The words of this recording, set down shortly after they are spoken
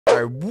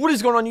Alright, what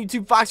is going on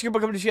YouTube? Foxy Grandpa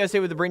coming to you guys today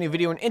with a brand new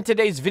video, and in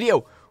today's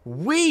video,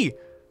 we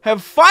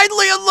have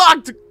finally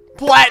unlocked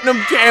Platinum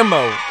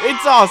Camo.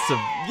 It's awesome.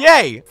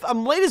 Yay.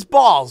 I'm late as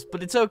balls,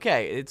 but it's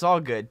okay. It's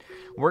all good.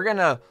 We're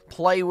gonna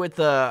play with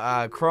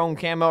the Chrome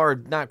Camo, or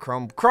not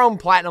Chrome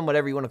Platinum,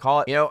 whatever you want to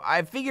call it. You know,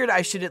 I figured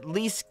I should at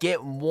least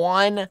get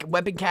one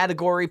weapon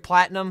category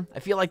Platinum. I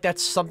feel like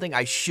that's something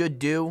I should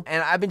do.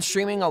 And I've been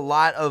streaming a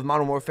lot of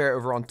Modern Warfare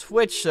over on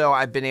Twitch, so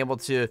I've been able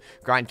to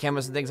grind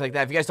camos and things like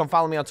that. If you guys don't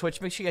follow me on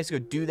Twitch, make sure you guys go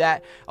do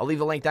that. I'll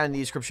leave a link down in the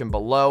description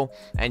below,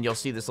 and you'll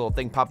see this little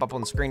thing pop up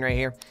on the screen right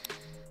here.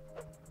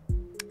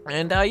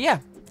 And yeah,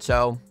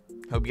 so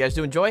hope you guys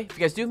do enjoy. If you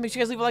guys do, make sure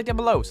you guys leave a like down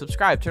below,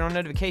 subscribe, turn on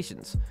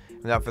notifications.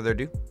 Without further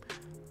ado,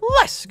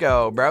 let's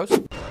go, bros. All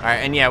right,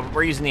 and yeah,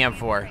 we're using the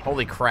M4.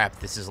 Holy crap,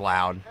 this is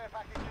loud.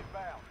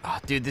 Oh,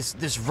 dude,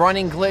 this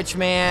running glitch,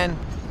 man.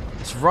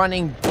 This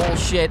running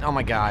bullshit. Oh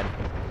my god.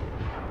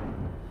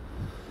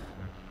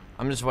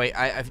 I'm just wait.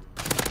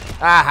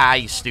 Aha,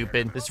 you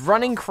stupid. This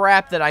running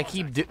crap that I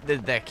keep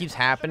that keeps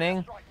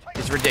happening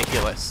is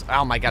ridiculous.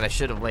 Oh my god, I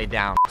should have laid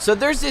down. So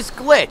there's this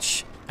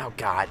glitch. Oh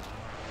god.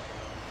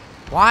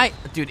 Why?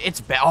 Dude, it's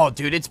bad. Oh,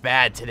 dude, it's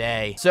bad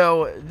today.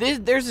 So,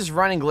 there's this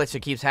running glitch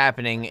that keeps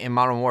happening in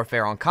Modern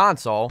Warfare on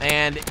console,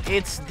 and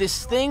it's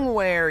this thing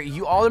where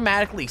you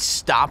automatically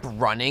stop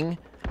running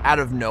out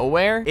of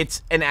nowhere.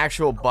 It's an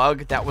actual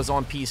bug that was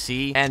on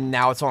PC, and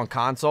now it's on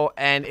console,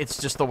 and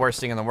it's just the worst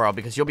thing in the world,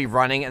 because you'll be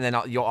running, and then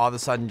you'll all of a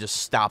sudden just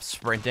stop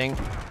sprinting,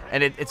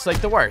 and it's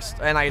like the worst,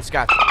 and I just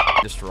got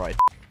destroyed.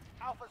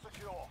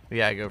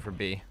 Yeah, I go for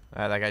B.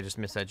 That guy just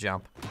missed that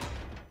jump.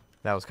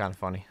 That was kind of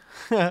funny.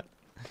 Guy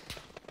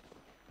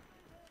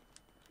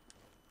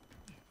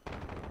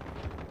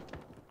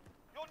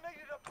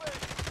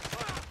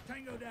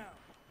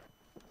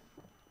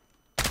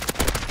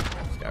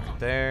right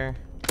there.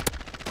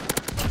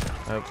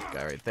 Oh,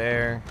 guy right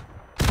there.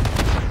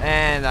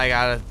 And I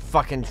got a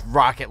fucking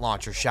rocket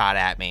launcher shot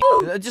at me.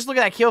 Just look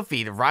at that kill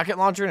feed. A rocket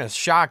launcher and a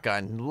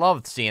shotgun.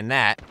 Loved seeing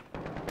that.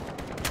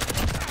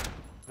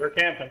 They're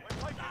camping.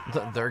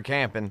 They're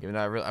camping. Even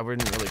though I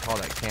wouldn't really call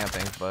that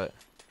camping, but...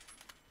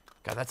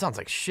 God, that sounds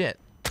like shit.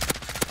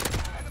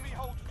 Enemy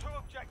holds 2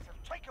 objectives.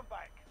 Take them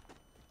back.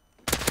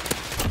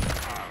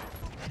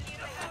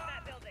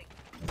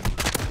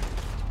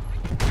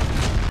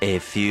 A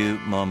few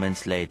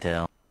moments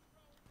later.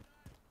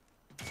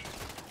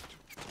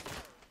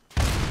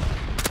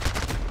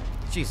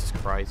 Jesus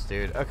Christ,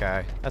 dude.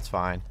 Okay, that's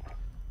fine.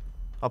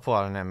 I'll pull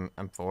out an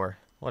M4.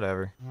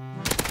 Whatever.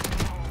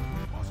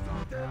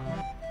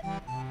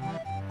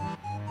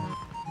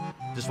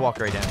 Just walk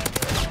right down.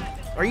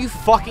 Are you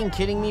fucking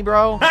kidding me,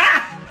 bro?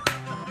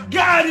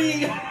 Got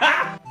him!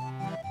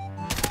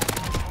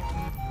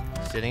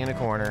 Sitting in a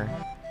corner.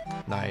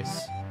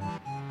 Nice.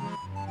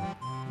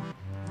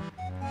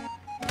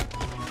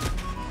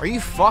 Are you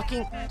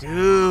fucking...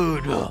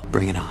 Dude.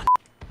 Bring it on.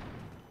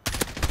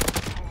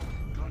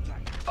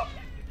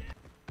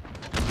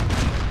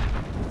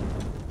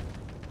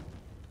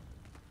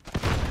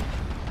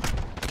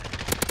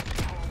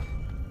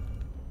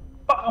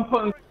 I'm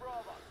putting...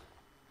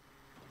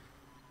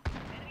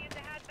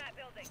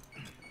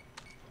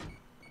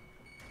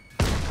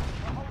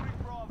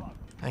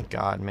 Thank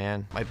God,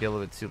 man. Might be a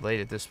little bit too late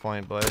at this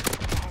point, but...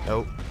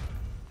 Nope.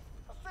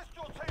 Assist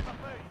your team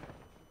at B.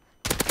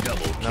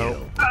 Double Nope.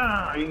 kill.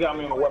 Ah, you got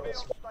me on a weapon.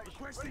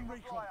 Requesting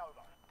recon.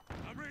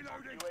 I'm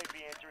reloading.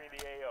 UAV entering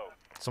the AO.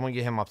 Someone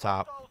get him up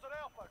top. Hostiles at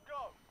Alpha,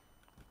 go.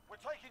 We're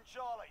taking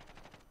Charlie.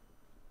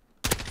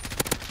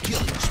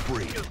 Killing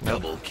spree.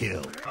 Double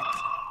kill. We've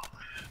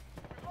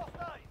lost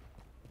A.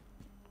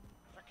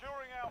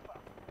 Securing Alpha.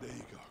 There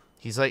you go.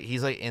 He's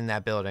like in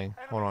that building.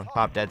 Hold on.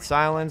 Pop dead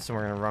silence, and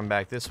we're gonna run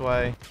back this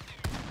way.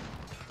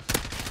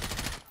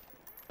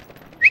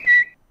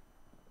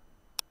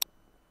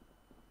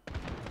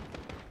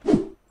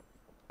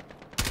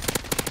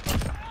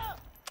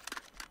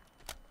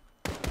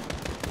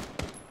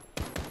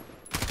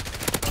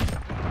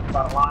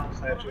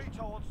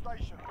 Veto on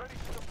station. Ready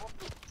to deploy.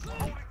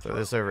 Throw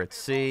this over at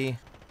C.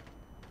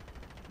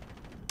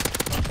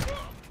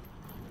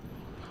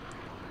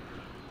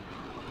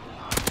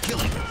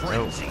 Killing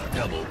frenzy.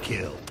 Double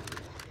kill.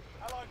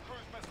 Allied cruise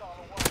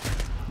missile away.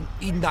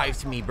 He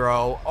knifed me,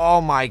 bro.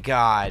 Oh my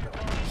god.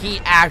 He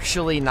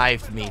actually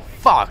knifed me.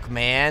 Fuck,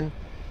 man.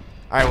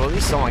 Alright, well, at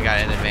least someone got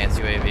an advanced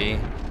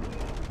UAV.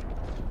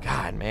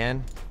 God,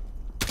 man.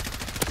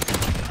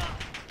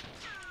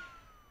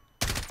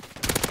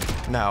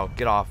 No,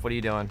 get off. What are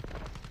you doing?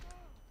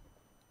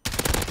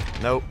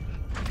 Nope.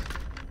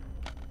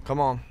 Come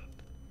on.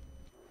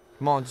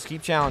 Come on, just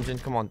keep challenging.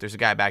 Come on, there's a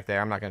guy back there.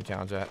 I'm not going to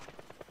challenge that.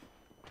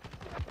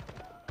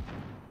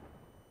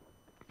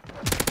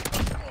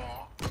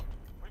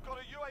 We've got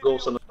a UAV Go, on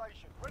son.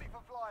 station. Ready for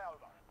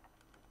flyover.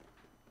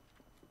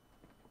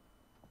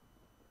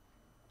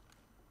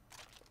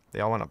 They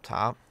all went up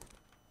top.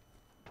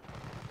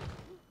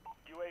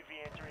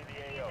 UAV entering the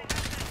AO.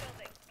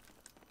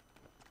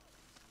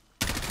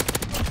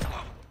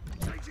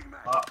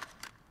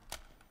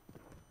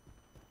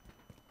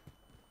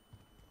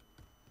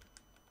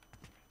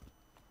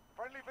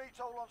 Friendly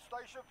VTOL on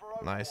station for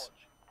overwatch. Nice.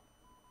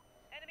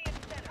 Enemy at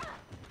the center.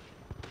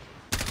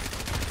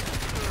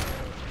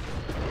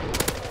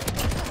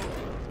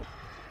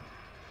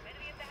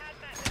 Enemy at the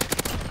hazmat.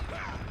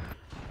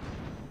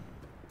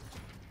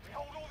 We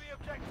hold all the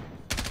objectives.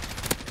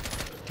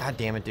 God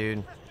damn it, dude.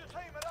 Assist your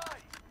team at A.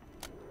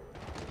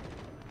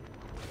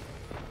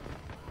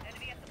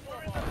 Enemy at the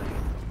floor.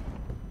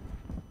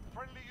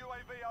 Friendly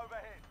UAV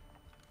overhead.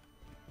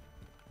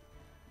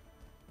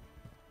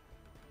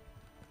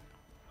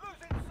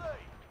 Losing C.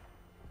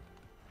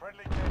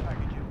 Friendly care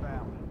package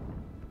inbound.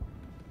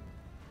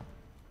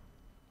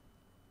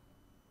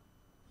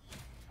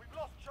 We've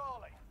lost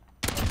Charlie.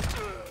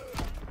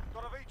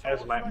 Got a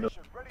That's VTOL my on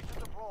station, ready to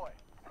deploy.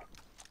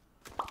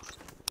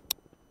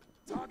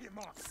 Target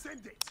mark,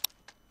 send it!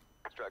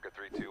 Striker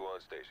 3-2 on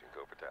station,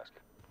 go for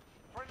tasking.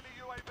 Friendly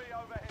UAV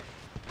overhead.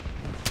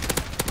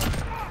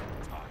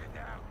 Target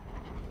down!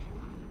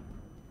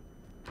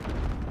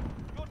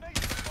 You're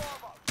needed for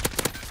Bravo.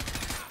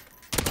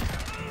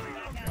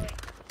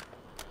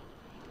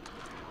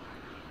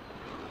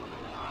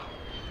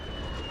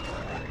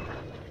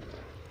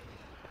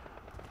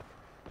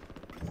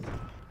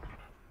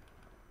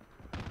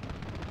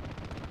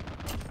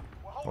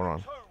 We're Hold holding on.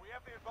 2, we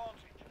have the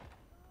advantage.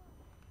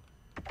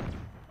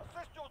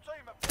 Assist your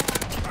team at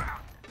Bravo.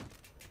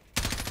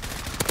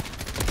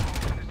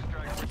 This is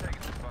Striker, we're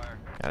taking some fire.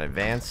 Got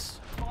advance.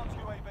 Advanced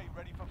UAV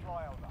ready for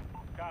flyover.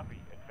 Copy.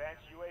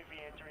 Advanced UAV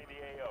entering the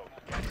AO.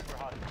 Scanning for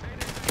hostiles.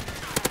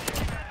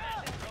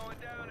 Going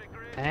down at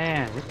grid.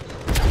 Man,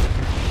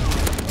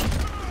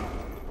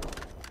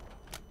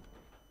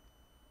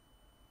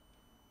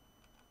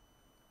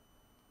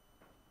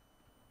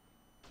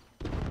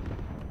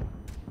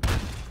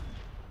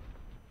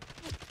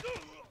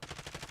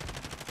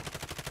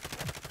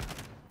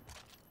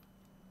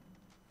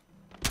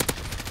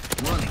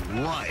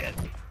 Running riot.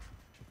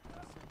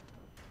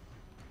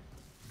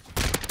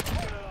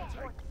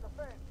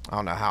 I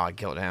don't know how I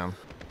killed him.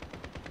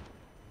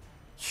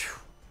 Phew.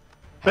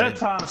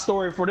 Bedtime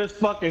story for this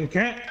fucking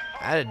camp.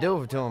 I had to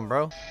do it to him,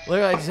 bro.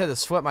 Literally, I just had to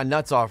sweat my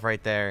nuts off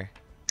right there.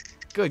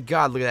 Good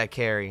God, look at that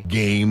carry.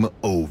 Game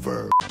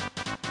over.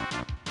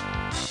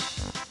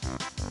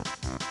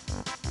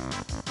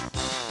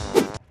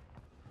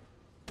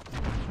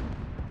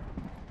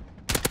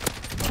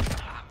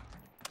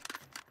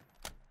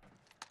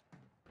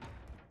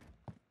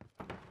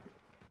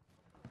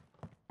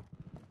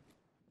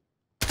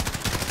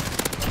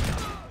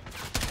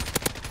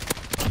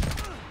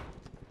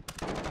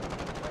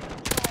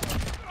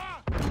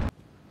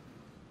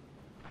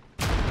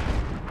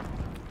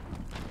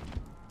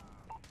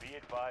 Be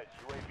advised,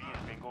 UAV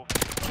is bingo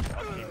fuel.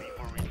 LTV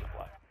for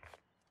resupply.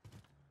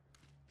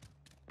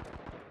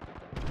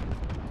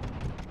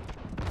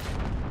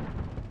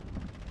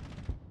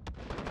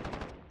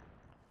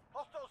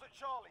 Hostiles at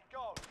Charlie,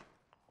 go.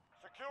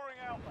 Securing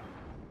Alpha.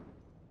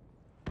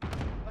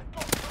 They've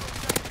got two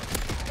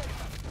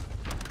objectives.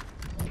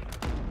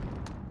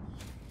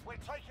 We're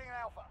taking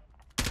Alpha.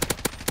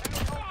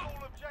 Enemy holds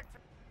all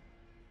objectives.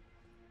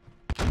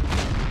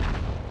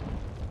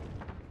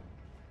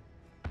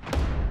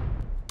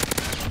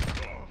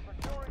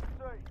 Securing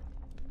C.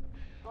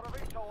 Got a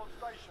VTOL on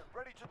station,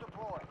 ready to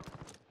deploy.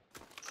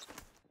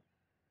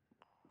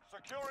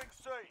 Securing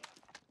C.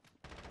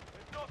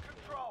 We've got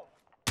control.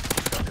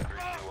 Striker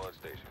 3-2 on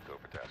station, go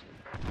for tasking.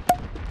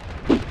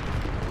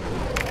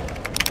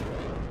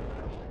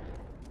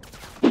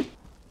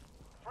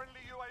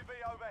 Friendly UAV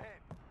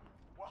overhead.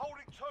 We're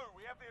holding 2,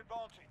 we have the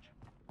advantage.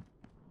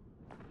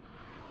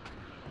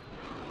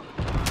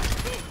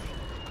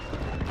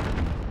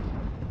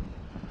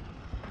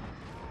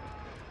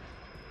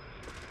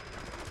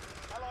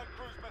 Allied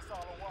cruise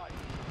missile away.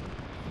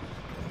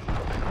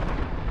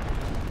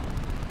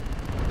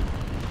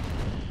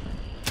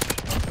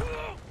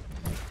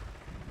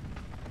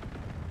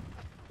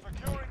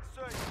 Securing C.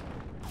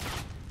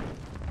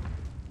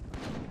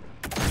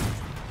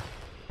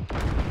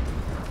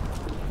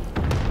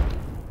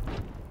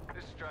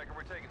 This is Striker,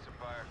 we're taking some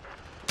fire.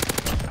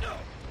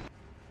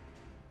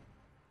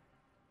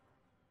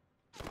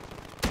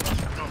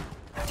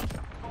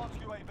 Advanced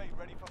UAV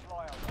ready for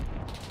flyover.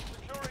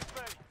 Securing B.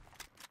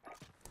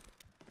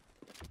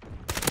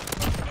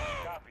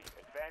 Copy.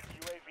 Advanced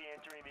UAV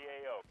entering the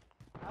AO.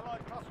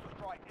 Allied cluster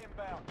strike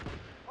inbound.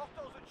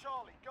 Hostiles at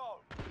Charlie,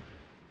 go.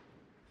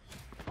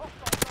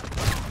 Hostiles at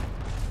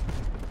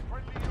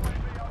friendly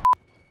UAV over.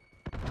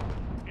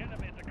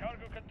 Enemy at the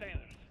cargo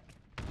containers.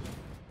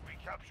 We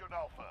captured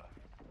Alpha.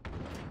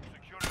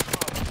 Securing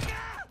Bravo.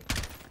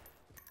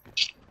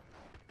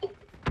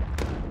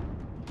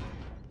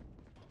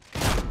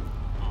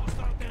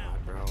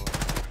 Bro.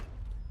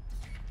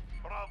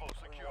 Bravo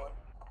secure.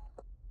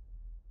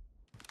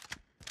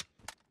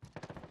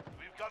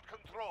 We've got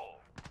control.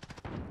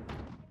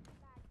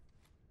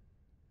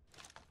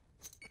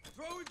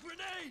 Throwing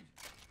grenade!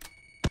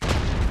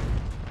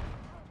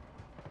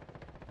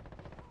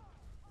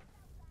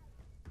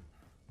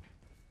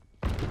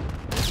 Oh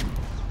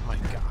my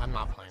God, I'm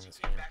not playing this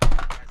game.